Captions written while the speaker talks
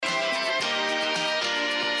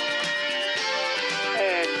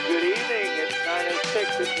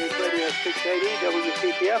at News Radio 680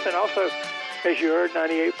 WPTF, and also, as you heard,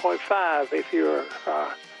 98.5 if you're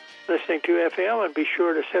listening to FM, and be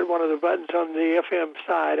sure to set one of the buttons on the FM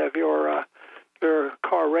side of your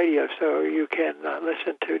car radio so you can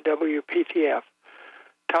listen to WPTF.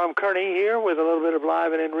 Tom Kearney here with a little bit of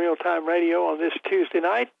live and in real-time radio on this Tuesday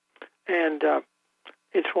night, and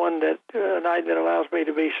it's one that night that allows me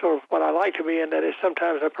to be sort of what I like to be, and that is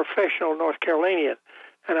sometimes a professional North Carolinian,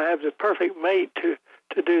 and I have the perfect mate to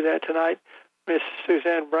do that tonight, Miss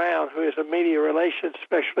Suzanne Brown, who is a media relations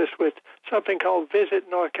specialist with something called Visit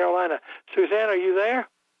North Carolina. Suzanne, are you there?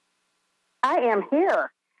 I am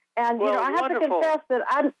here, and well, I have to confess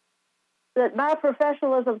that my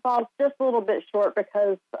professionalism falls just a little bit short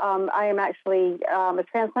because I am actually a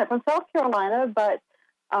transplant from South Carolina, but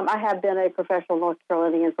I have been a professional North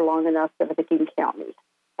Carolinian for long enough that I think you can count me.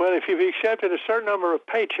 Well, if you've accepted a certain number of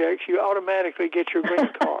paychecks, you automatically get your green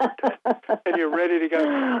card, and you're ready to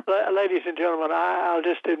go. Ladies and gentlemen, I'll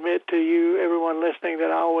just admit to you, everyone listening, that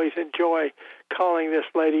I always enjoy calling this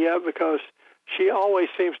lady up because she always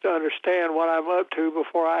seems to understand what I'm up to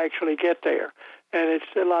before I actually get there. And it's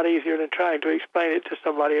a lot easier than trying to explain it to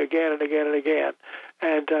somebody again and again and again.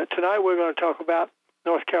 And tonight we're going to talk about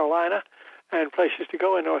North Carolina and places to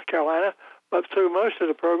go in North Carolina, but through most of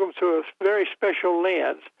the program through a very special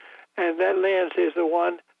lens. And that lens is the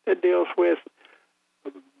one that deals with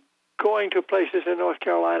going to places in North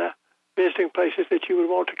Carolina, visiting places that you would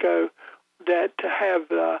want to go that have,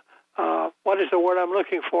 what is the word I'm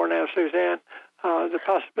looking for now, Suzanne? The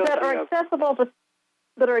possibility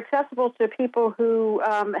that are accessible to people who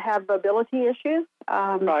have mobility issues.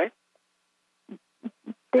 Right.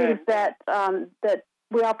 Things that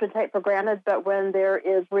we often take for granted, but when there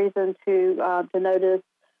is reason to notice,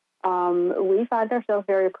 we find ourselves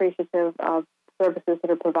very appreciative of services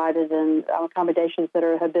that are provided and accommodations that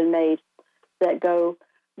have been made that go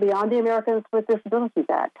beyond the Americans with Disabilities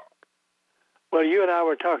Act. Well, you and I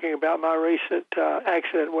were talking about my recent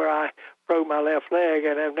accident where I broke my left leg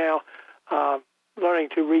and am now learning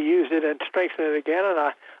to reuse it and strengthen it again. And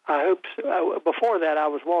I hope before that I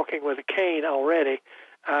was walking with a cane already.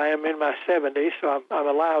 I am in my 70s, so I'm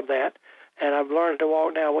allowed that, and I've learned to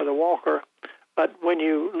walk now with a walker. But when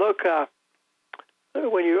you look,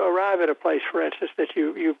 when you arrive at a place, for instance, that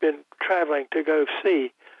you've been traveling to go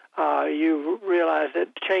see, you realize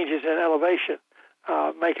that changes in elevation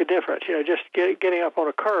make a difference. Just getting up on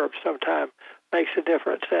a curb sometime makes a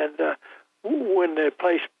difference. And when the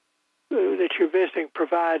place that you're visiting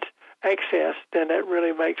provides access, then that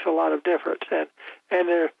really makes a lot of difference. And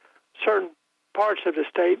there are certain parts of the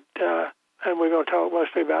state, and we're going to talk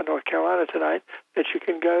mostly about North Carolina tonight, that you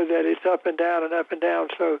can go that it's up and down and up and down.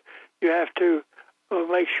 So you have to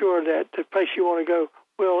make sure that the place you want to go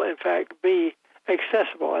will, in fact, be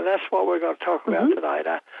accessible. And that's what we're going to talk about tonight.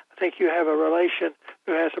 I think you have a relation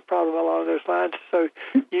who has a problem along those lines, so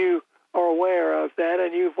you are aware of that,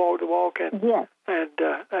 and you've walked the walk and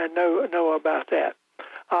know about that.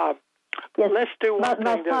 Yes. Let's do one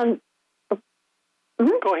thing.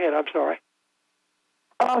 Go ahead. I'm sorry.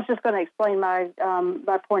 I was just going to explain my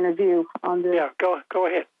point of view on this. Yeah, go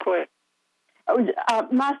ahead.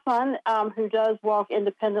 My son, who does walk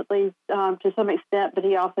independently to some extent, but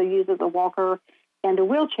he also uses a walker and a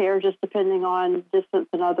wheelchair, just depending on distance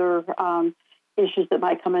and other issues that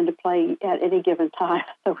might come into play at any given time.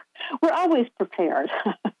 So we're always prepared.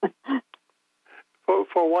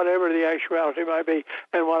 for whatever the actuality might be.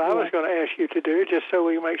 And what I was going to ask you to do, just so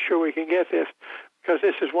we make sure we can get this, because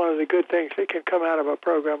this is one of the good things that can come out of a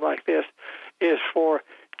program like this, is for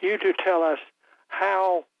you to tell us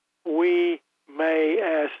how we may,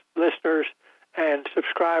 as listeners and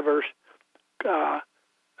subscribers,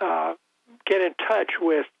 get in touch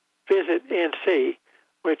with Visit NC,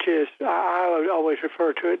 which is, I always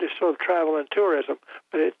refer to it as sort of travel and tourism,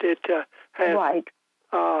 but it has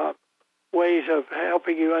ways of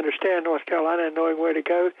helping you understand North Carolina and knowing where to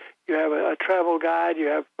go. You have a travel guide, you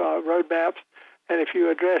have road maps, and if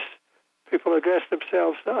people address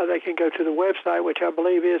themselves, they can go to the website, which I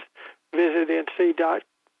believe is visitnc.com.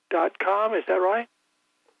 Is that right?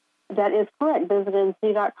 That is correct.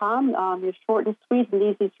 Visitnc.com. It's short and sweet and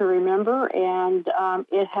easy to remember, and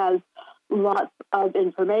it has lots of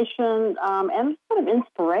information and sort of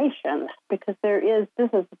inspiration, because this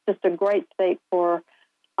is just a great state for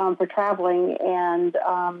traveling, and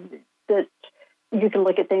that you can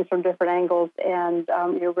look at things from different angles, and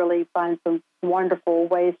you'll really find some wonderful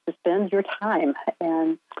ways to spend your time.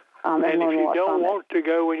 And if you don't want to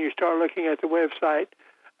go when you start looking at the website,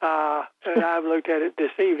 and I've looked at it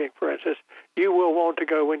this evening, for instance, you will want to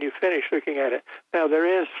go when you finish looking at it. Now,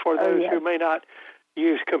 there is, for those who may not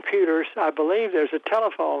use computers, I believe there's a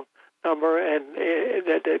telephone number and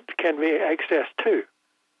that can be accessed too.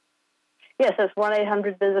 Yes, it's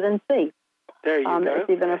 1-800-VISIT-NC. There you go. It's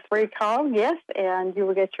even a free call, yes, and you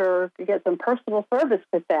will get some personal service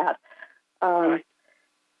with that. Right.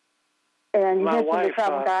 And you My mentioned wife, the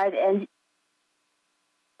travel guide, and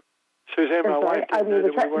Suzanne, my wife didn't know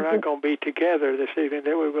that we were not going to be together this evening,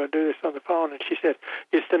 that we were going to do this on the phone. And she said,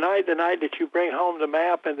 "Is tonight the night that you bring home the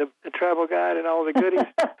map and the travel guide and all the goodies?"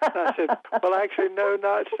 And I said, "Well, actually, no,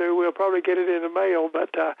 not Sue. We'll probably get it in the mail,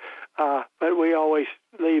 but we always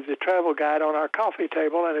leave the travel guide on our coffee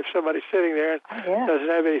table. And if somebody's sitting there and doesn't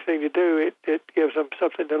have anything to do, it gives them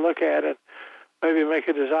something to look at and maybe make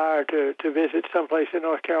a desire to visit someplace in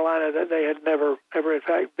North Carolina that they had never, in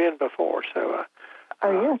fact, been before." So.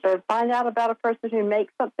 Yes, or find out about a person who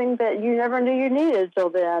makes something that you never knew you needed till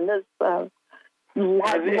then. There's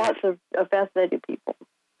lots of fascinating people.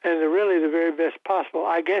 And really the very best possible.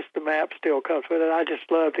 I guess the map still comes with it. I just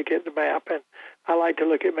love to get the map, and I like to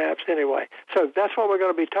look at maps anyway. So that's what we're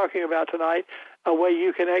going to be talking about tonight, a way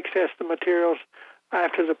you can access the materials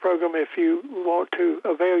after the program if you want to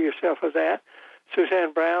avail yourself of that.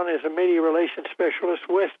 Suzanne Brown is a media relations specialist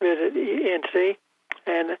with Visit NC,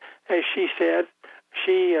 and as she said,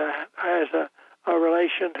 she has a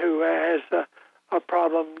relation who has a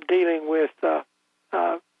problem dealing with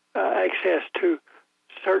access to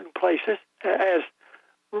certain places, as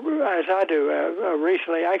I do.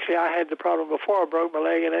 Recently, actually, I had the problem before I broke my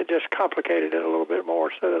leg, and it just complicated it a little bit more,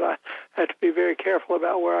 so that I have to be very careful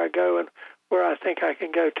about where I go and where I think I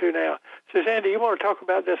can go to now. Suzanne, do you want to talk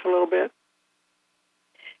about this a little bit?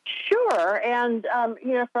 Sure, and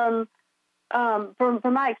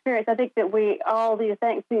from my experience, I think that we all do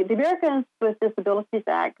things. The Americans with Disabilities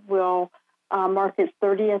Act will mark its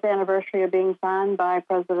 30th anniversary of being signed by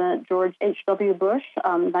President George H.W. Bush,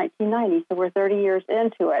 1990. So we're 30 years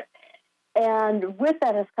into it. And with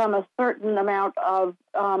that has come a certain amount of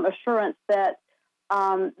assurance that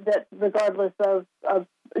regardless of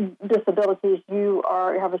disabilities, you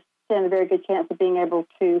stand a very good chance of being able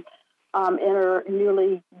to enter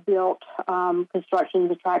newly built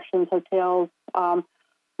constructions, attractions, hotels,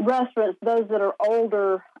 restaurants. Those that are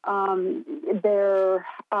older, there's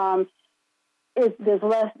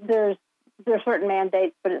certain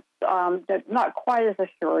mandates, but it's they're not quite as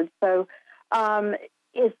assured. So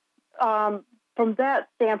it's from that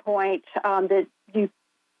standpoint that you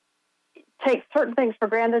take certain things for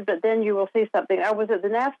granted, but then you will see something. I was at the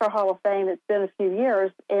NASCAR Hall of Fame. It's been a few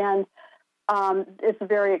years, and it's a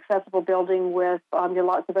very accessible building with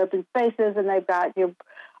lots of open spaces, and they've got your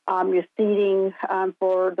seating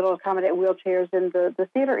for that'll accommodate wheelchairs in the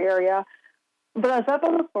theater area. But I was up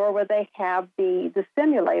on the floor where they have the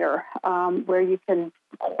simulator where you can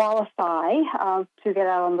qualify to get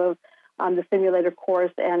out on the simulator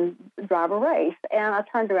course and drive a race. And I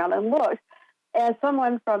turned around and looked, and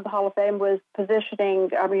someone from the Hall of Fame was positioning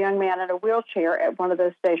a young man in a wheelchair at one of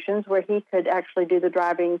those stations where he could actually do the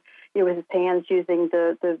driving with his hands using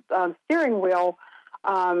the steering wheel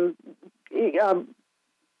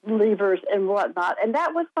levers and whatnot. And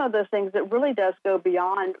that was one of those things that really does go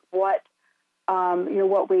beyond what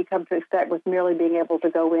we come to expect with merely being able to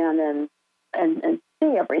go in and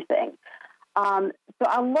see everything. So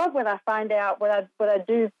I love when I find out when I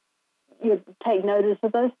do take notice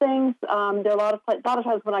of those things. There are a lot of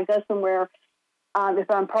times when I go somewhere, if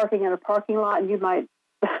I'm parking in a parking lot, and you might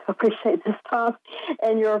appreciate this, Tom,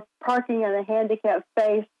 and you're parking in a handicapped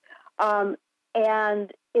space,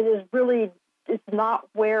 and it is really, it's not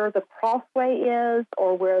where the crossway is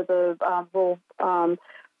or where the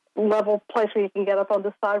level place where you can get up on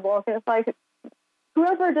the sidewalk. And it's like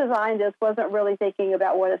whoever designed this wasn't really thinking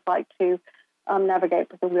about what it's like to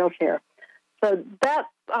navigate with a wheelchair. So that's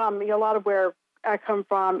a lot of where I come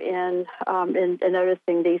from in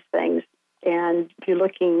noticing these things, and you're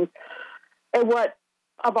looking at what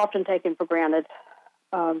I've often taken for granted.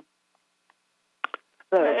 And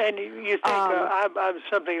you think I'm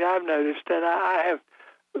something that I've noticed, and I have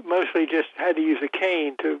mostly just had to use a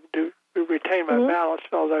cane to retain my balance,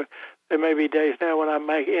 although there may be days now when I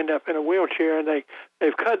may end up in a wheelchair, and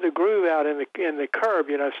they've cut the groove out in the curb,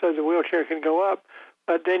 so the wheelchair can go up,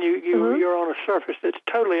 but then you're on a surface that's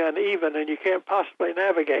totally uneven, and you can't possibly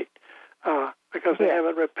navigate because they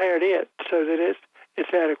haven't repaired it so that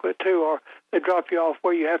it's adequate too, or they drop you off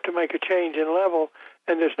where you have to make a change in level,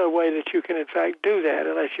 and there's no way that you can in fact do that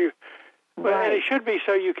unless you. Well, and it should be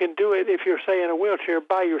so you can do it if you're, say, in a wheelchair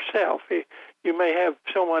by yourself. You may have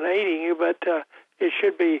someone aiding you, but it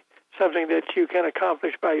should be something that you can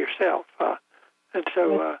accomplish by yourself. And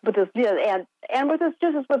so, with this, and with this,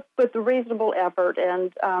 just with the reasonable effort,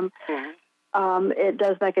 and it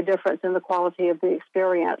does make a difference in the quality of the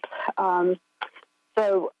experience. One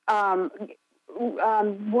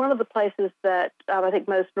of the places that I think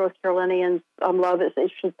most North Carolinians love, it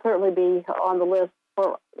should certainly be on the list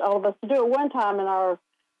for all of us to do at one time in our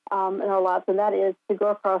lives, and that is to go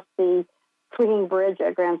across the swinging bridge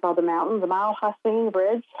at Grandfather Mountain, the mile-high swinging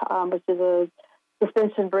bridge, which is a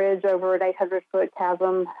suspension bridge over an 800-foot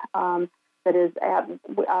chasm that is at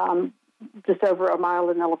just over a mile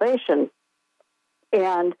in elevation.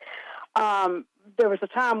 And there was a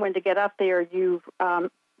time when to get up there, you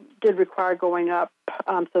did require going up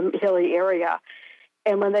some hilly area.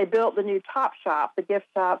 And when they built the new Top Shop, the gift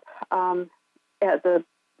shop at the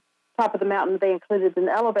top of the mountain, they included an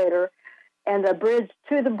elevator and a bridge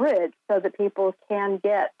to the bridge so that people can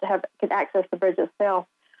access the bridge itself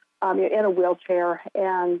in a wheelchair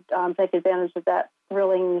and take advantage of that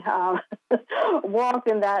thrilling walk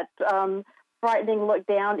and that frightening look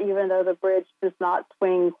down, even though the bridge does not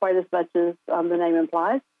swing quite as much as the name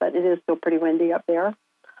implies, but it is still pretty windy up there.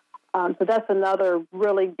 So that's another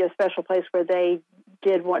really special place where they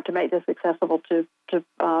did want to make this accessible to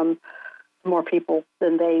more people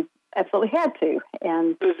than they absolutely had to.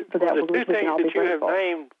 And for that, the two things that you have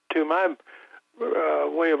named, to my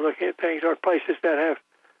way of looking at things, are places that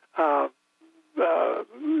have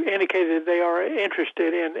indicated they are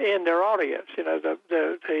interested in their audience. You know, the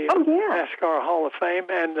NASCAR Hall of Fame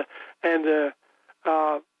and the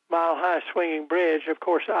Mile High Swinging Bridge. Of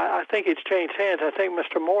course, I think it's changed hands. I think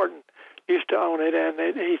Mr. Morton used to own it,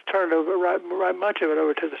 and he's turned over right much of it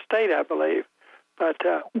over to the state, I believe. But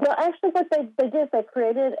well, actually, what they did, they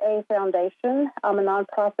created a foundation, a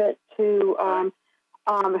nonprofit to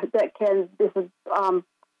that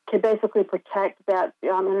can basically protect that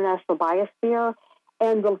international biosphere,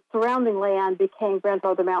 and the surrounding land became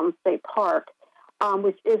Grandfather Mountain State Park,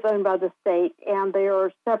 which is owned by the state, and they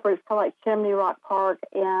are separate. It's kind of like Chimney Rock Park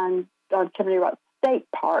and Chimney Rock State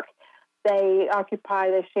Park. They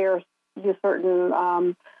share certain,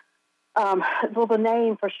 the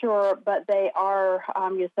name for sure, but they are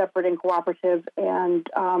separate and cooperative, and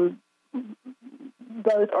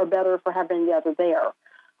those are better for having the other there.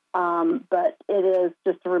 But it is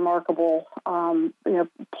just a remarkable,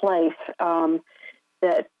 place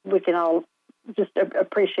that we can all just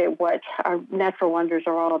appreciate what our natural wonders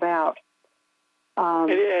are all about. And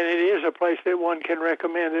it is a place that one can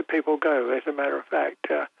recommend that people go, as a matter of fact.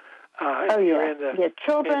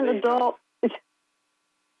 Children, adults,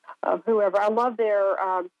 whoever. I love their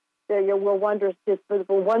will wonders. Just the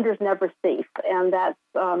wonders never cease, and that's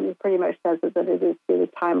pretty much says it, that it is the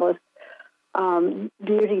timeless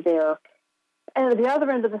beauty there. And at the other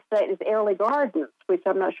end of the state is Airlie Gardens, which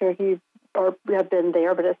I'm not sure if you have been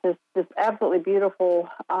there, but it's this absolutely beautiful.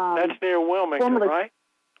 That's near Wilmington, right?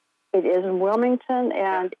 It is in Wilmington,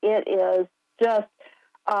 and it is just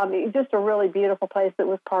a really beautiful place that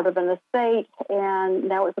was part of an estate, and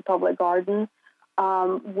now it's a public garden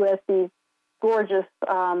with these gorgeous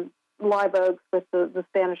live oaks with the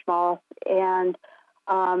Spanish moss, and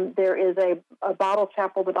there is a bottle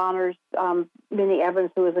chapel that honors Minnie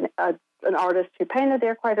Evans, who is an artist who painted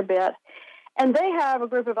there quite a bit, and they have a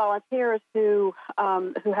group of volunteers who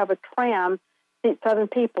have a tram, seats 7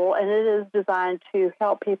 people, and it is designed to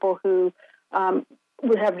help people who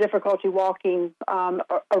would have difficulty walking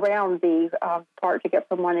around the park to get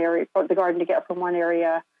from one area, or the garden to get from one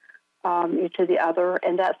area to the other,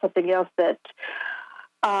 and that's something else that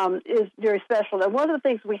is very special. And one of the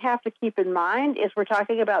things we have to keep in mind is we're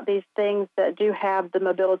talking about these things that do have the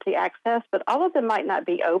mobility access, but all of them might not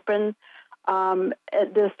be open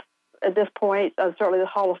at this point. Certainly the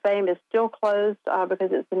Hall of Fame is still closed because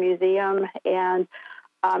it's a museum, and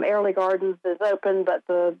Airlie Gardens is open, but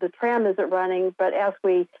the tram isn't running. But as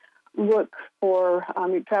we look for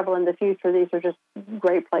travel in the future, these are just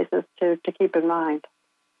great places to keep in mind.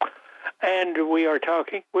 And we are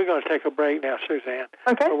talking. We're going to take a break now, Suzanne.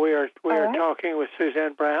 Okay. We are talking with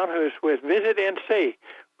Suzanne Brown, who is with Visit NC,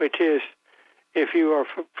 which is, if you are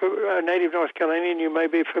a native North Carolinian, you may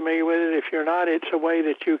be familiar with it. If you're not, it's a way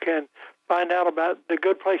that you can find out about the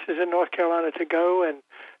good places in North Carolina to go.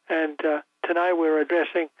 And tonight we're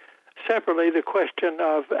addressing separately the question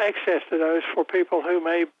of access to those for people who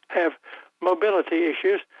may have mobility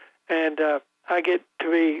issues. And I get to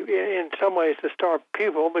be, in some ways, the star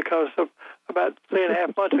pupil because of about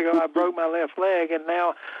 3.5 months ago, I broke my left leg, and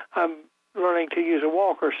now I'm learning to use a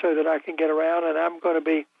walker so that I can get around, and I'm going to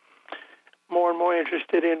be more and more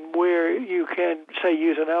interested in where you can, say,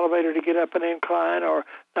 use an elevator to get up an incline or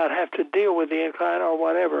not have to deal with the incline or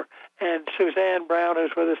whatever. And Suzanne Brown,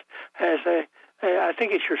 who's with us, has I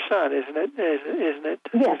think it's your son, isn't it? Isn't it,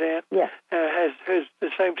 yes. Suzanne? Yes. Has the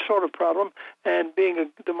same sort of problem. And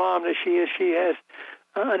being the mom that she is, she has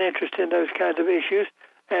an interest in those kinds of issues.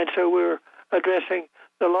 And so we're addressing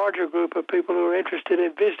the larger group of people who are interested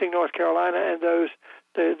in visiting North Carolina, and those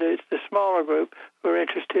the smaller group who are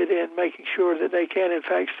interested in making sure that they can, in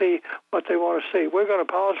fact, see what they want to see. We're going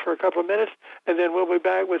to pause for a couple of minutes, and then we'll be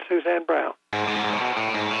back with Suzanne Brown. News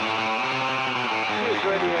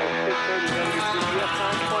Radio 680 WPGF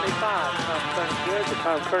 925. Tom Kearney here, the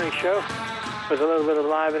Tom Kearney Show, with a little bit of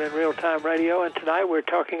live and in real-time radio. And tonight we're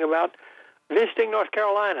talking about visiting North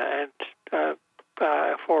Carolina and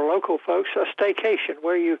for local folks, a staycation,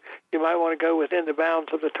 where you might want to go within the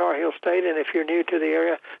bounds of the Tar Heel State, and if you're new to the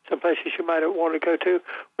area, some places you might want to go to,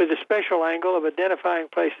 with a special angle of identifying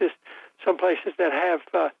places, some places that have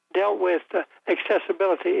dealt with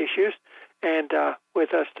accessibility issues. And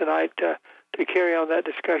with us tonight to carry on that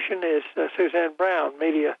discussion is Suzanne Brown,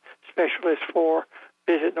 media specialist for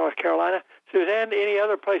Visit North Carolina. Suzanne, any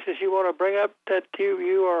other places you want to bring up that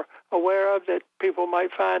you are aware of that people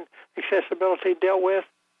might find accessibility dealt with?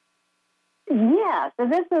 Yeah, so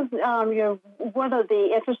this is one of the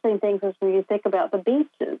interesting things is when you think about the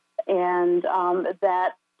beaches, and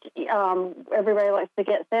that everybody likes to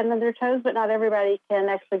get sand in their toes, but not everybody can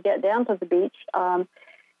actually get down to the beach.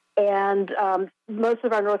 And most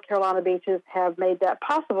of our North Carolina beaches have made that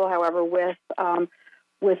possible, however, with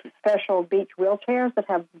special beach wheelchairs that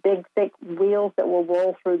have big, thick wheels that will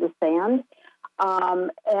roll through the sand.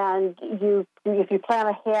 And if you plan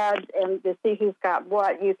ahead and to see who's got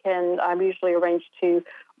what, you can usually arrange to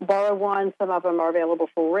borrow one. Some of them are available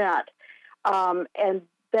for rent. And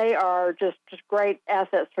they are just great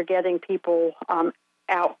assets for getting people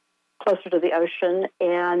out closer to the ocean.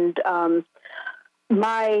 And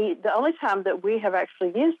the only time that we have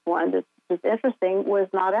actually used one that's interesting was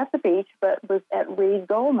not at the beach, but was at Reed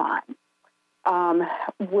Gold Mine,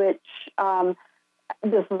 which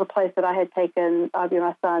this was a place that I had taken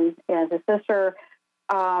my son and his sister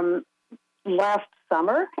last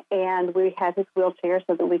summer, and we had his wheelchair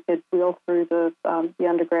so that we could wheel through the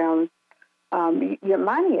underground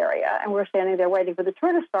mining area. And we're standing there waiting for the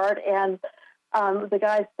tour to start, and the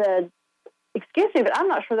guy said, "Excuse me, but I'm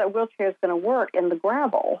not sure that wheelchair is going to work in the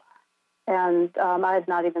gravel." And I had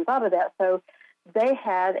not even thought of that. So they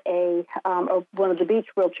had one of the beach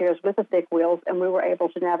wheelchairs with the thick wheels, and we were able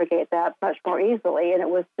to navigate that much more easily. And it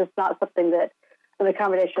was just not something an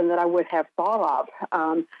accommodation that I would have thought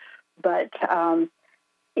of. But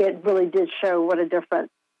it really did show what a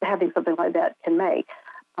difference having something like that can make.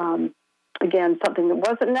 Again, something that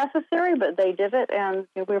wasn't necessary, but they did it, and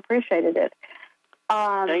we appreciated it.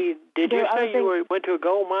 Did you say you went to a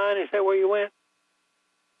gold mine? Is that where you went?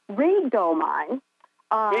 Reed Gold Mine.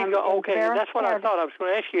 Okay, that's what I thought. I was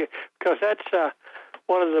going to ask you, because that's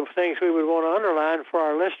one of the things we would want to underline for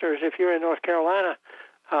our listeners. If you're in North Carolina,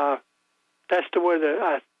 that's where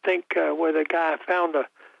the guy found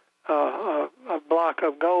a block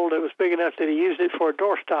of gold that was big enough that he used it for a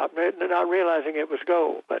doorstop, not realizing it was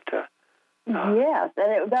gold. But yes,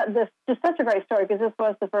 and this is such a great story because this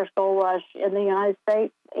was the first gold rush in the United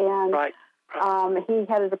States, and right. He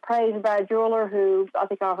had it appraised by a jeweler who I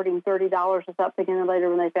think offered him $30 or something, and then later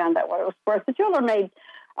when they found out what it was worth, the jeweler made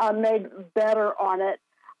better on it.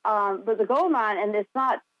 But the gold mine, and it's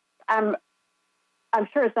not, I'm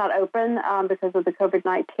sure it's not open because of the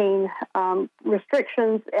COVID-19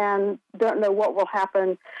 restrictions, and don't know what will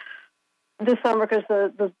happen this summer because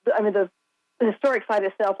the historic site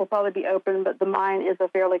itself will probably be open, but the mine is a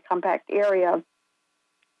fairly compact area.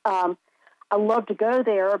 I love to go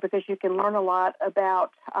there because you can learn a lot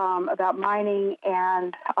about mining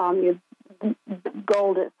and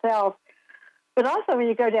gold itself. But also, when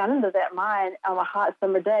you go down into that mine on a hot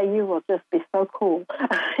summer day, you will just be so cool.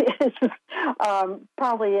 It's just,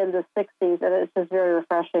 probably in the 60s, and it's just very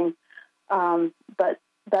refreshing. But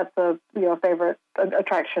that's a favorite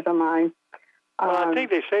attraction of mine. Well, I think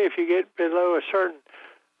they say if you get below a certain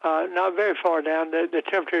not very far down, the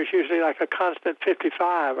temperature is usually like a constant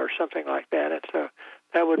 55 or something like that. And so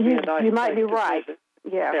that would be a nice You might be to right. visit.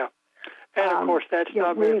 Yeah. And, of course, that's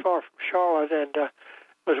not very far from Charlotte, and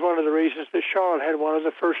was one of the reasons that Charlotte had one of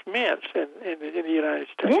the first mints in the United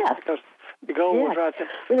States. Yes. Because the gold was right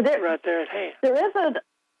there at hand. There is a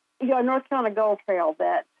North Carolina Gold Trail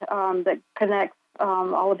that connects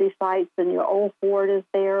all of these sites, and Old Fort is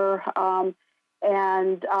there.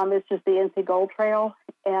 And it's just the NC Gold Trail.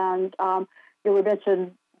 And we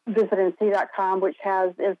mentioned visitnc.com, which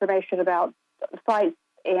has information about sites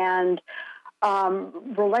and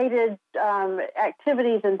related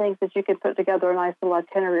activities and things that you could put together a nice little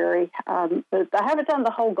itinerary. But I haven't done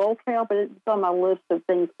the whole Gold Trail, but it's on my list of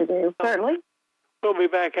things to do. Certainly. We'll be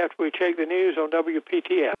back after we check the news on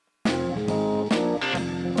WPTF.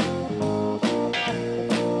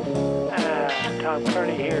 Tom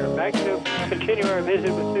Kearney here. Back to continue our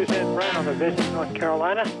visit with Suzanne Brown of Visit North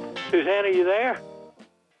Carolina. Suzanne, are you there?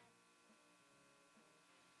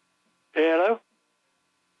 Hello?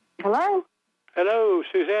 Hello? Hello,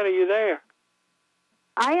 Suzanne, are you there?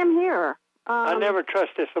 I am here. I never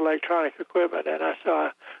trust this electronic equipment, and so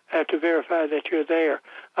I have to verify that you're there.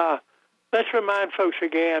 Let's remind folks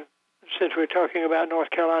again, since we're talking about North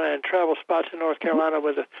Carolina and travel spots in North Carolina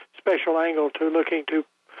with a special angle to looking to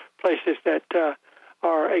places that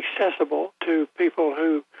are accessible to people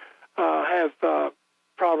who have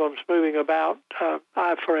problems moving about.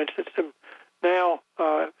 I, for instance, am now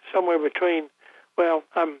somewhere between. Well,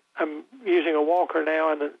 I'm using a walker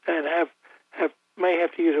now, and may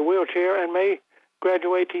have to use a wheelchair, and may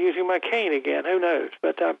graduate to using my cane again. Who knows?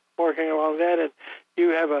 But I'm working along that. And you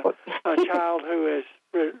have a child who is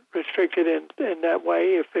restricted in that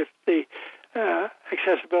way if the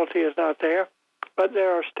accessibility is not there. But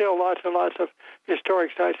there are still lots and lots of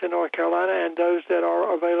historic sites in North Carolina, and those that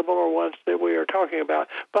are available are ones that we are talking about.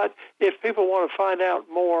 But if people want to find out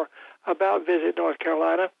more about Visit North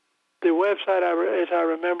Carolina, the website, as I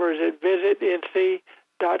remember, is at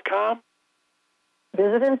visitnc.com.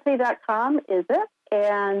 Visitnc.com is it,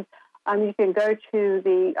 and you can go to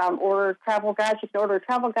the order travel guide. You can order a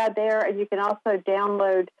travel guide there, and you can also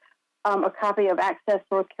download a copy of Access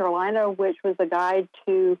North Carolina, which was a guide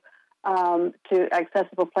to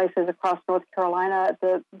accessible places across North Carolina.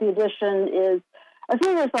 The edition is a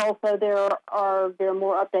few years old, so there are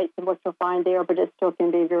more updates than what you'll find there, but it still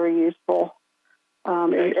can be very useful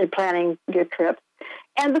in planning your trips.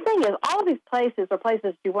 And the thing is, all of these places are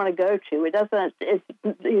places you want to go to. It's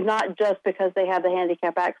not just because they have the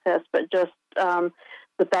handicap access, but just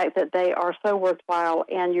the fact that they are so worthwhile,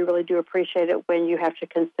 and you really do appreciate it when you have to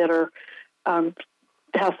consider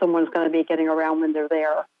how someone's going to be getting around when they're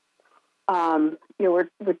there. You're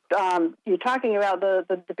talking about the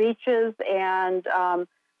beaches and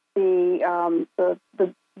the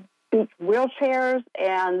beach wheelchairs,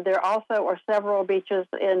 and there also are several beaches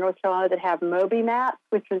in North Carolina that have Moby mats,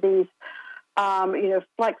 which are these,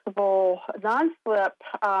 flexible, non-slip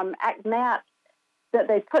mats that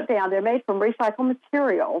they put down. They're made from recycled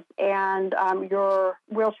materials, and your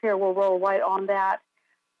wheelchair will roll right on that.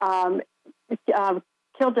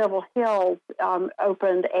 Kill Devil Hills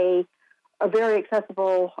opened a very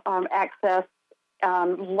accessible access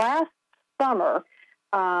last summer.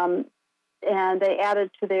 And they added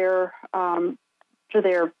to their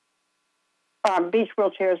beach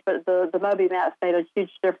wheelchairs, but the Moby mats made a huge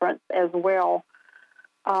difference as well.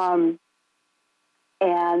 And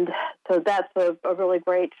so that's a really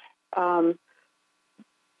great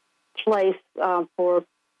place for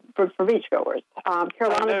beachgoers.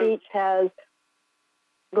 Carolina Beach has.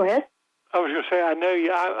 Go ahead. I was going to say, I know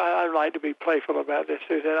you. I'd like to be playful about this,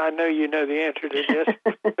 Susan. I know you know the answer to this,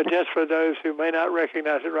 but just for those who may not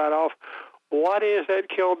recognize it right off, what is that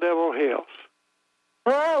Kill Devil Hills?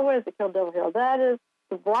 Oh, what is it, Kill Devil Hills? That is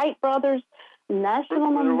the Wright Brothers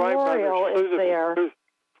National Memorial is there.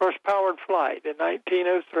 First powered flight in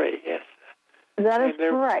 1903, yes. That is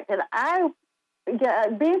correct. And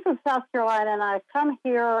being from South Carolina, and I come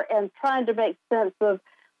here and trying to make sense of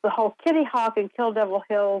the whole Kitty Hawk and Kill Devil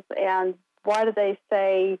Hills, and why do they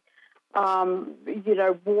say, one,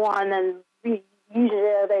 and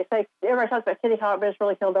usually they say, everybody talks about Kitty Hawk, but it's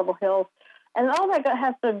really Kill Devil Hills. And all that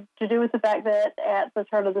has to do with the fact that at the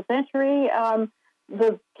turn of the century,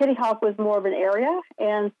 the Kitty Hawk was more of an area,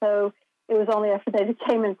 and so it was only after they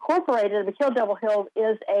became incorporated. The Kill Devil Hills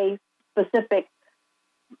is a specific,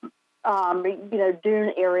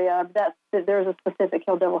 dune area. There's a specific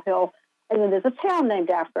Kill Devil Hill. And then there's a town named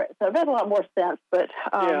after it, so it makes a lot more sense. But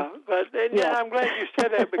I'm glad you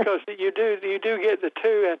said that, because you do get the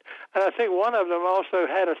two, and I think one of them also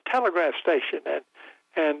had a telegraph station,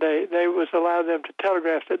 and they was allowed them to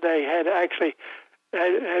telegraph that they had actually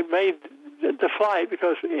had made the flight,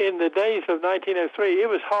 because in the days of 1903 it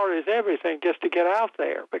was hard as everything just to get out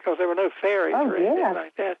there, because there were no ferries or anything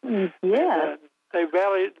like that. Yeah, they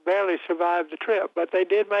barely survived the trip, but they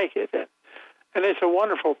did make it. And it's a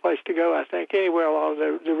wonderful place to go, I think, anywhere along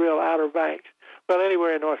the real Outer Banks. Well,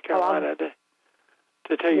 anywhere in North Carolina, to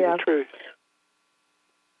tell you the truth.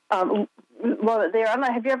 Love it there. I don't know,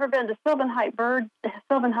 have you ever been to Sylvan Heights Bird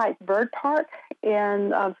Park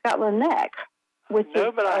in Scotland Neck? But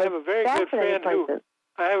I have a very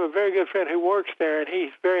good friend who works there, and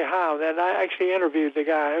he's very high on that. And I actually interviewed the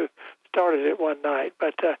guy who started it one night.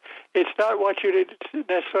 But it's not what you'd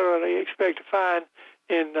necessarily expect to find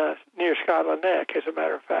in near Scotland Neck, as a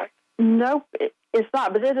matter of fact. Nope, it's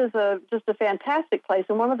not. But it is just a fantastic place.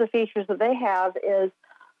 And one of the features that they have is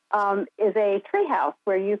a tree house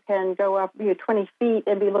where you can go up 20 feet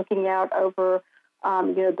and be looking out over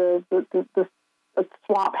the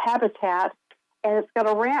swamp habitat, and it's got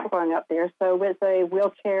a ramp going up there. So it's a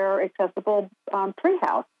wheelchair accessible tree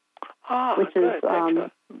house, which is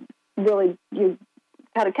really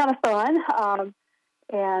kind of fun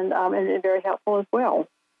and very helpful as well.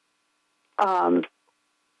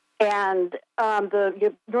 And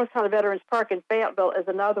the North Carolina Veterans Park in Fayetteville is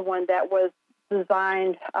another one that was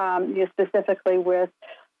designed specifically with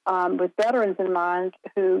veterans in mind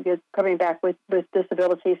who get coming back with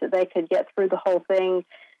disabilities, that they could get through the whole thing,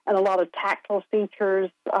 and a lot of tactile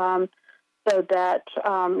features so that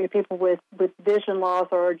people with vision loss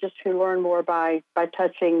or just who learn more by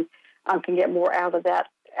touching can get more out of that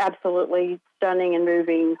absolutely stunning and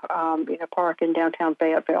moving park in downtown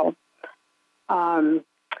Fayetteville.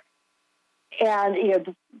 And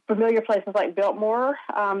familiar places like Biltmore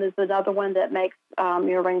is another one that makes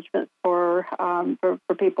arrangements for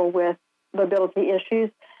people with mobility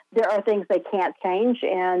issues. There are things they can't change,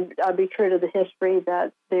 and be true to the history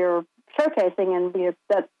that they're showcasing, and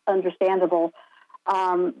that's understandable.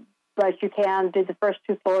 But you can do the first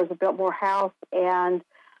 2 floors of Biltmore House, and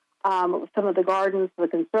some of the gardens, the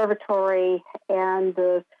conservatory, and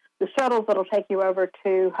the shuttles that'll take you over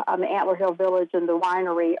to the Antler Hill Village and the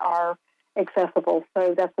winery are accessible.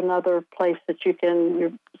 So that's another place that you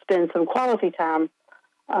can spend some quality time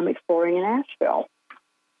exploring in Asheville.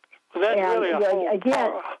 Well, that's really a whole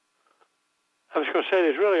park. I was going to say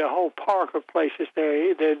there's really a whole park of places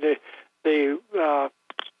there.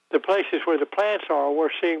 The places where the plants are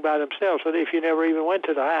worth seeing by themselves, so if you never even went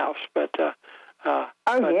to the house. But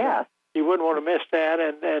yeah, you wouldn't want to miss that,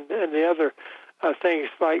 and the other things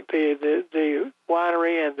like the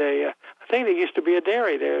winery and I think there used to be a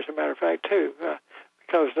dairy there, as a matter of fact, too,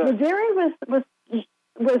 because the dairy was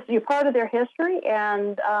part of their history,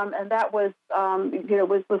 and that was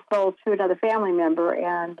was sold to another family member,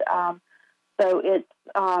 and so it's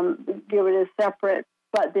it is separate,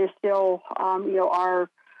 but there's still are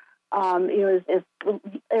is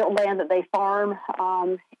land that they farm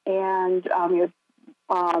and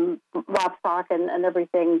livestock and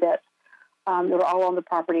everything that were all on the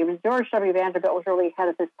property. George W. Vanderbilt was really ahead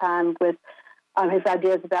of his time with his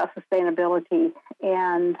ideas about sustainability,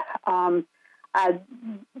 and I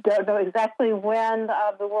don't know exactly when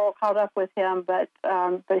the world caught up with him, but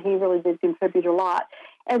he really did contribute a lot.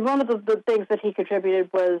 And one of the things that he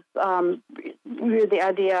contributed was the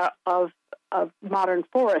idea of modern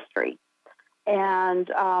forestry. And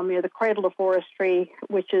the cradle of forestry,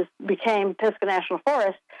 which became Pisgah National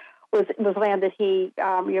Forest, was land that he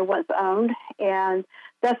once owned, and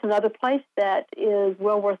that's another place that is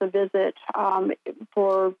well worth a visit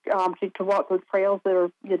for to walk those trails that are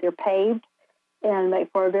they're paved and make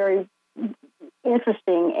for a very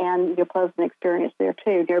interesting and pleasant experience there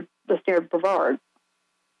too, near Brevard.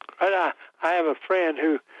 I have a friend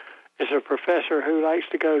who is a professor who likes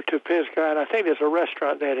to go to Pisgah, and I think there's a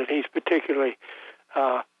restaurant there that he's particularly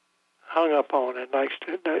hung up on and likes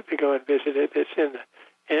to go and visit it. It's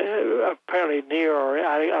apparently near, or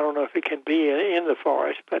I don't know if it can be in the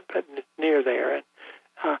forest, but near there. And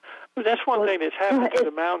that's one thing that's happened to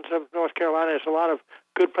the mountains of North Carolina. Is a lot of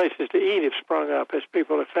good places to eat have sprung up as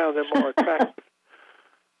people have found them more attractive.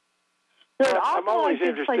 I'm always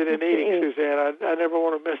interested in eating, Suzanne. I never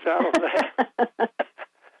want to miss out on that.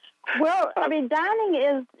 Well, I mean,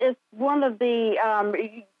 dining is one of the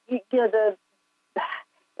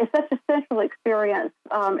it's such a central experience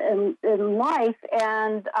in life,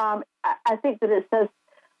 and I think that it says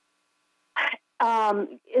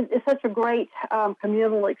it's such a great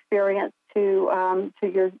communal experience to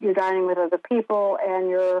you're dining with other people, and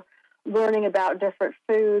you're learning about different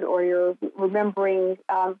food, or you're remembering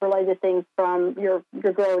related things from your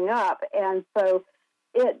growing up, and so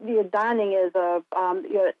dining is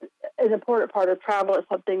an important part of travel. It's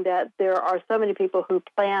something that there are so many people who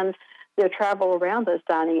plan their travel around those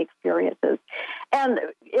dining experiences. And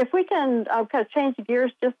if we can kind of change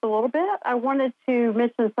gears just a little bit, I wanted to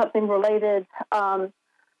mention something related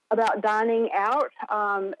about dining out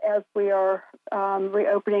as we are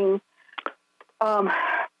reopening in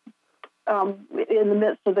the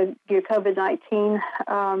midst of the COVID-19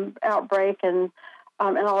 outbreak and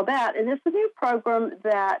all of that. And it's a new program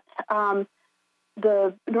that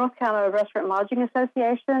the North Carolina Restaurant and Lodging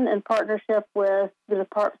Association, in partnership with the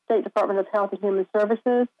State Department of Health and Human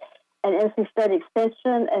Services and NC State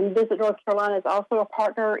Extension, and Visit North Carolina is also a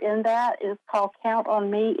partner in that. It's called Count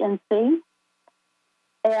on Me NC.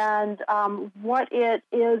 And what it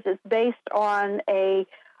is, it's based on a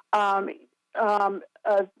an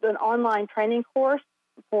online training course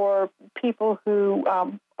for people who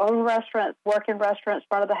own restaurants, work in restaurants,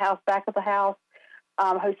 front of the house, back of the house,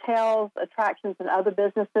 hotels, attractions, and other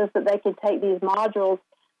businesses, that they can take these modules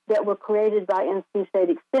that were created by NC State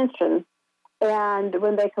Extension. And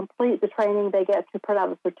when they complete the training, they get to print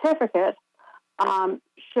out a certificate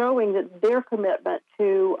showing that their commitment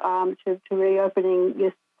to reopening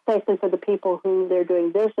is safely for the people who they're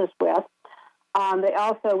doing business with.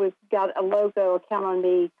 We've got a logo, a Count on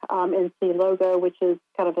Me NC logo, which is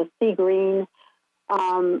kind of a sea green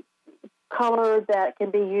color that can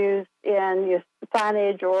be used in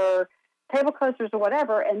signage or table coasters or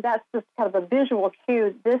whatever, and that's just kind of a visual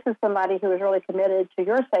cue. This is somebody who is really committed to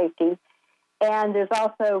your safety. And there's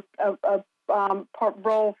also a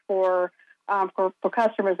role for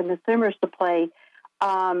customers and consumers to play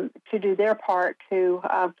to do their part to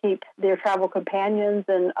keep their travel companions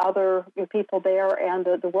and other people there and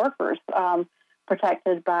the workers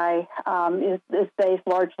protected by it's based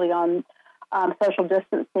largely on social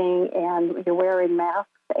distancing, and you're wearing masks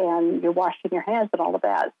and you're washing your hands and all of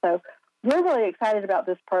that. So we're really excited about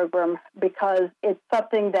this program because it's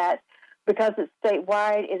something that, because it's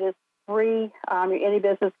statewide, it is free. Any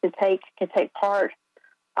business can take part.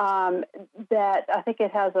 That I think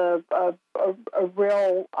it has a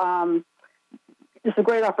real it's a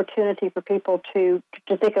great opportunity for people to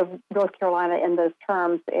think of North Carolina in those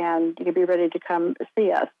terms, and you can be ready to come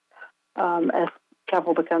see us as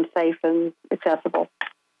travel becomes safe and accessible.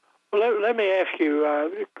 Well, let me ask you, a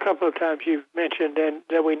couple of times you've mentioned and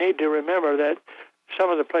that we need to remember that some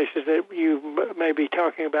of the places that you may be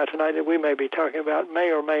talking about tonight, that we may be talking about, may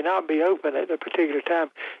or may not be open at a particular time.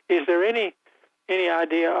 Is there any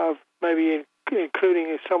idea of maybe including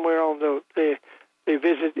it somewhere on the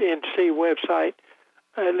Visit NC website,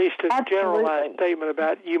 at least a generalized statement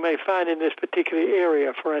about you may find in this particular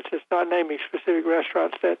area, for instance, not naming specific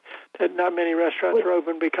restaurants, that not many restaurants are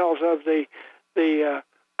open because of the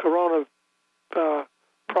corona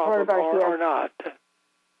problem or not?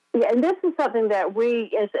 Yeah, and this is something that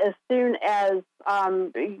we, as soon as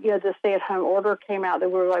the stay-at-home order came out, that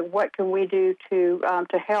we were like, what can we do to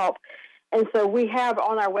help? And so we have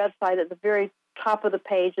on our website at the very top of the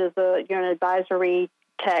page is an advisory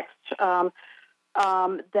text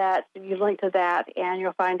that you link to that, and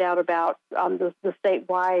you'll find out about the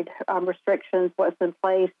statewide restrictions, what's in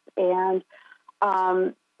place, and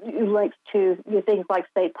links to things like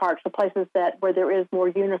state parks, or places where there is more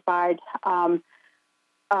unified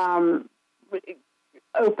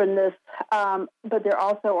openness. But there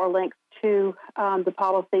also are links to the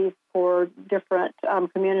policies for different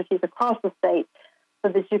communities across the state,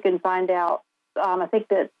 so that you can find out. I think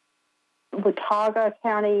that Watauga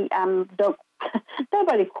County,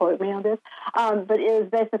 nobody quote me on this, but is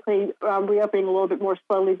basically reopening a little bit more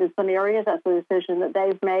slowly than some areas. That's the decision that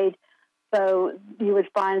they've made. So you would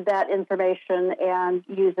find that information and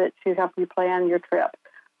use it to help you plan your trip.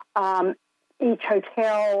 Each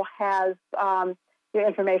hotel has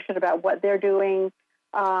information about what they're doing.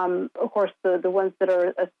 Of course, the ones that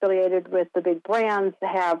are affiliated with the big brands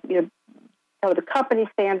have the company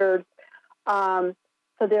standards.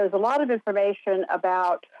 So there's a lot of information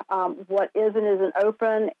about what is and isn't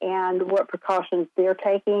open and what precautions they're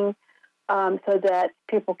taking, so that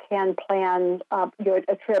people can plan a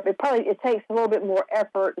trip. It takes a little bit more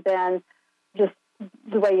effort than just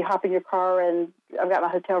the way you hop in your car and I've got my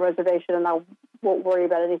hotel reservation and I won't worry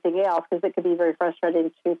about anything else, because it can be very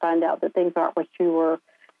frustrating to find out that things aren't what you were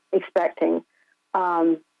expecting.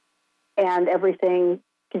 And everything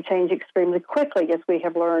can change extremely quickly, as we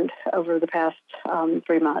have learned over the past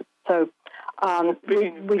 3 months. So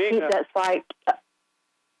we keep that site.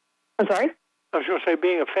 I'm sorry? I was going to say,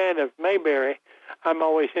 being a fan of Mayberry, I'm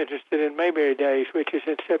always interested in Mayberry Days, which is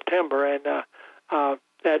in September, and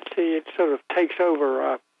it sort of takes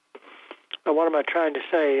over. What am I trying to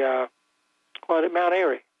say? Mount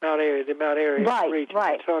Airy, the Mount Airy region,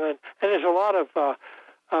 right. and so on. And there's a lot of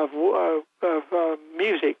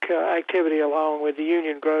music activity along with the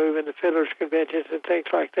Union Grove and the Fiddlers Conventions and things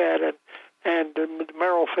like that, and the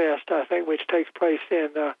Merrill Fest, I think, which takes place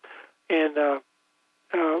in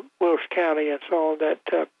Wilkes County and so on,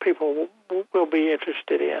 that people will be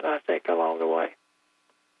interested in, I think, along the way.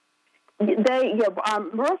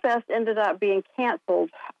 Merle Fest ended up being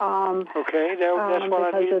canceled. Okay, that's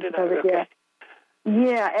what I needed to know. Okay.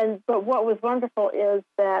 Yeah, but what was wonderful is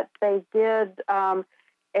that they did a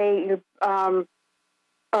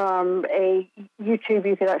YouTube.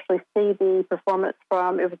 You could actually see the performance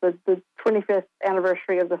from. It was the 25th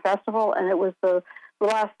anniversary of the festival, and it was the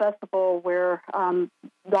last festival where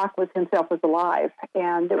Doc himself was alive,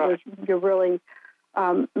 and it was really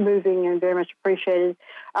moving and very much appreciated.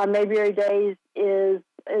 Mayberry Days is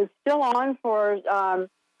still on for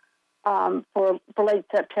late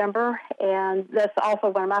September, and that's also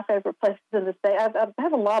one of my favorite places in the state. I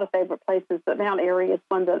have a lot of favorite places, but Mount Airy is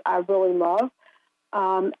one that I really love,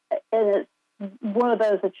 and it's one of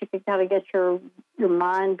those that you can kind of get your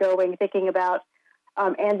mind going, thinking about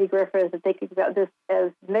Andy Griffith and thinking about this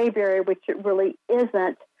as Mayberry, which it really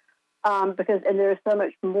isn't, because there's so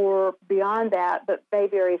much more beyond that. But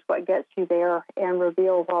Mayberry is what gets you there and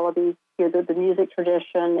reveals all of these, the music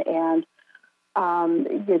tradition and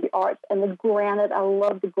the arts and the granite. I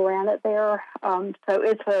love the granite there. So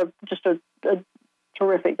it's just a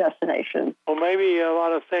terrific destination. Well, maybe a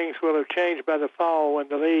lot of things will have changed by the fall when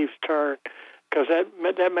the leaves turn, because that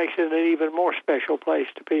makes it an even more special place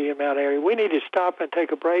to be in Mount Airy. We need to stop and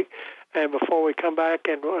take a break, and before we come back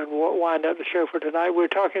and wind up the show for tonight, we're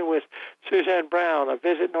talking with Suzanne Brown of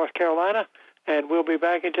Visit North Carolina, and we'll be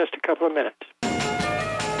back in just a couple of minutes.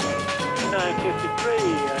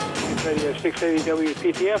 9:53, Radio 680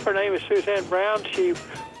 WPTF. Her name is Suzanne Brown. She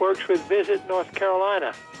works with Visit North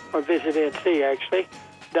Carolina, or Visit NC, actually,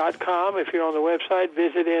 .com. If you're on the website,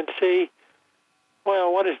 Visit NC.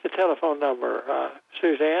 Well, what is the telephone number,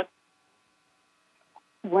 Suzanne?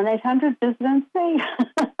 1-800-VISIT-NC.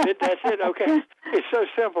 That's it? Okay. It's so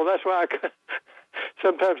simple. That's why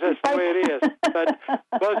sometimes that's the way it is. But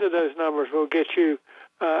both of those numbers will get you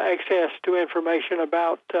access to information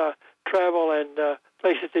about travel and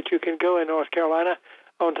places that you can go in North Carolina.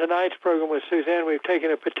 On tonight's program with Suzanne, we've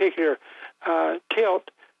taken a particular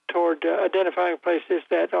tilt toward identifying places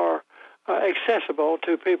that are accessible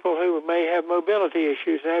to people who may have mobility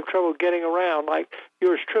issues and have trouble getting around, like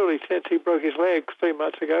yours truly, since he broke his leg 3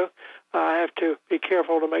 months ago. I have to be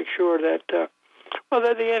careful to make sure that that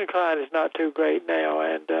the incline is not too great now,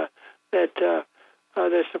 and that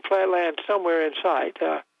there's some flat land somewhere in sight.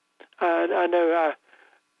 I know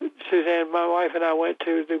Suzanne, my wife, and I went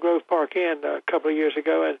to the Grove Park Inn a couple of years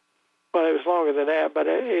ago, and well, it was longer than that, but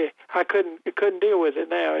I couldn't deal with it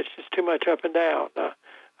now. It's just too much up and down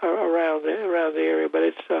around the area. But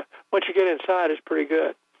it's once you get inside, it's pretty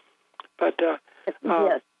good. But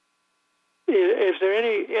yes. Is there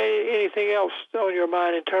anything else on your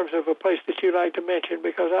mind in terms of a place that you'd like to mention?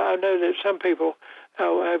 Because I know that some people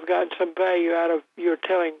have gotten some value out of your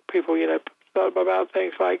telling people, about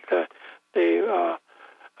things like the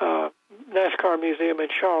NASCAR Museum in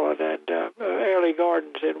Charlotte and Airlie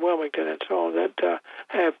Gardens in Wilmington and so on, that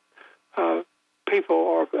have people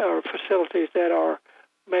or facilities that are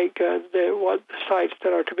make the sites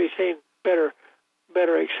that are to be seen better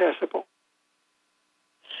accessible.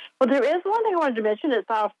 Well, there is one thing I wanted to mention. It's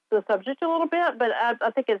off the subject a little bit, but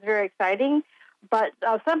I think it's very exciting. But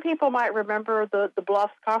some people might remember the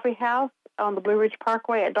Bluffs Coffee House on the Blue Ridge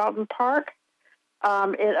Parkway at Dalton Park.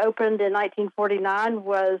 It opened in 1949,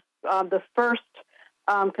 was the first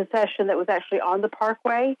concession that was actually on the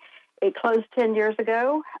parkway. It closed 10 years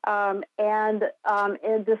ago, and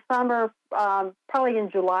in the summer, probably in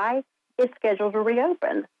July, it's scheduled to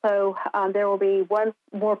reopen. So there will be one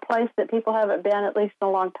more place that people haven't been at least in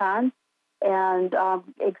a long time, and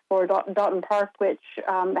explore Dalton Park, which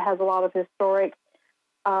has a lot of historic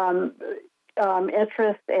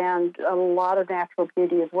interest and a lot of natural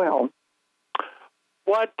beauty as well.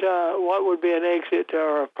 What would be an exit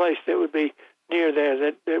or a place that would be near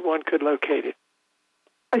there that one could locate it?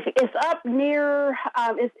 Okay, it's up near.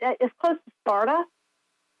 It's close to Sparta.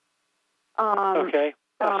 Okay,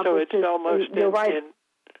 so it's almost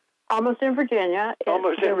almost in Virginia.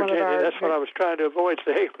 Almost in Virginia. That's what I was trying to avoid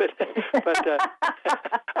saying, but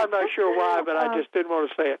I'm not sure why. But I just didn't want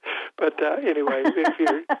to say it. But anyway, if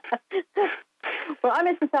you're. Well, I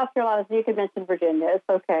mentioned South Carolina, so you can mention Virginia. It's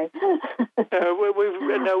okay.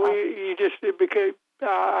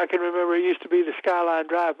 I can remember it used to be the Skyline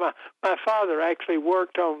Drive. My father actually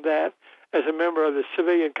worked on that as a member of the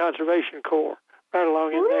Civilian Conservation Corps, right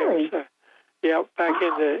along in really? there. So, yeah, back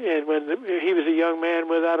when he was a young man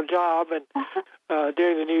without a job, and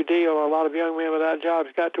during the New Deal, a lot of young men without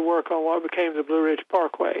jobs got to work on what became the Blue Ridge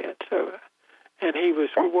Parkway, and he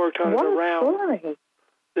worked on it around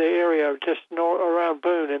the area just around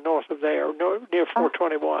Boone and north of there, near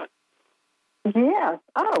 421. Yeah.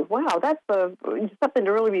 Oh, wow. That's something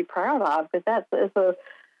to really be proud of, because it's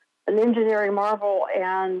an engineering marvel,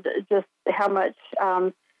 and just how much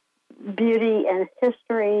beauty and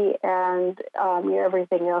history and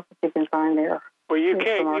everything else that you can find there. Well, you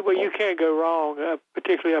can't go wrong,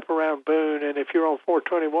 particularly up around Boone, and if you're on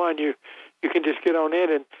 421, you can just get on in,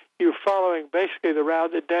 and you're following basically the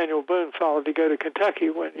route that Daniel Boone followed to go to Kentucky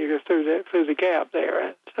when you go through the gap there,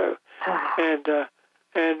 and so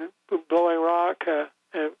and Blowing Rock,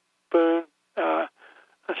 and Boone,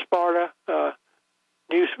 Sparta, what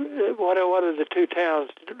are the two towns?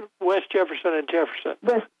 West Jefferson and Jefferson.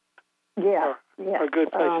 Are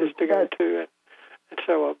good places to go to, and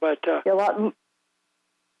so on. But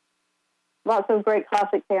lots of great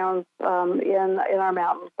classic towns in our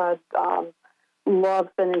mountains. I love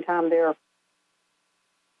spending time there,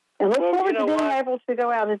 and look forward to being able to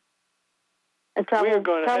go out and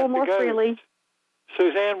travel more freely.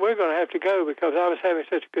 Suzanne, we're going to have to go because I was having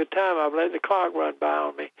such a good time. I've let the clock run by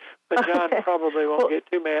on me. But John probably won't get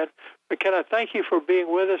too mad. But can I thank you for being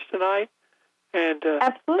with us tonight? And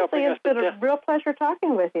absolutely, it's been a real pleasure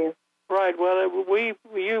talking with you. Right. Well, we've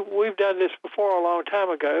done this before a long time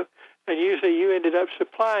ago, and usually you ended up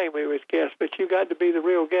supplying me with guests, but you got to be the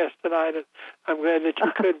real guest tonight, and I'm glad that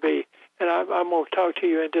you could be. And I'm going to talk to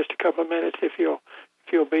you in just a couple of minutes if you'll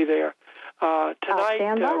be there.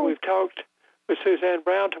 Tonight we've talked with Suzanne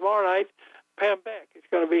Brown. Tomorrow night, Pam Beck is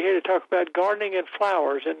going to be here to talk about gardening and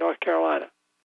flowers in North Carolina.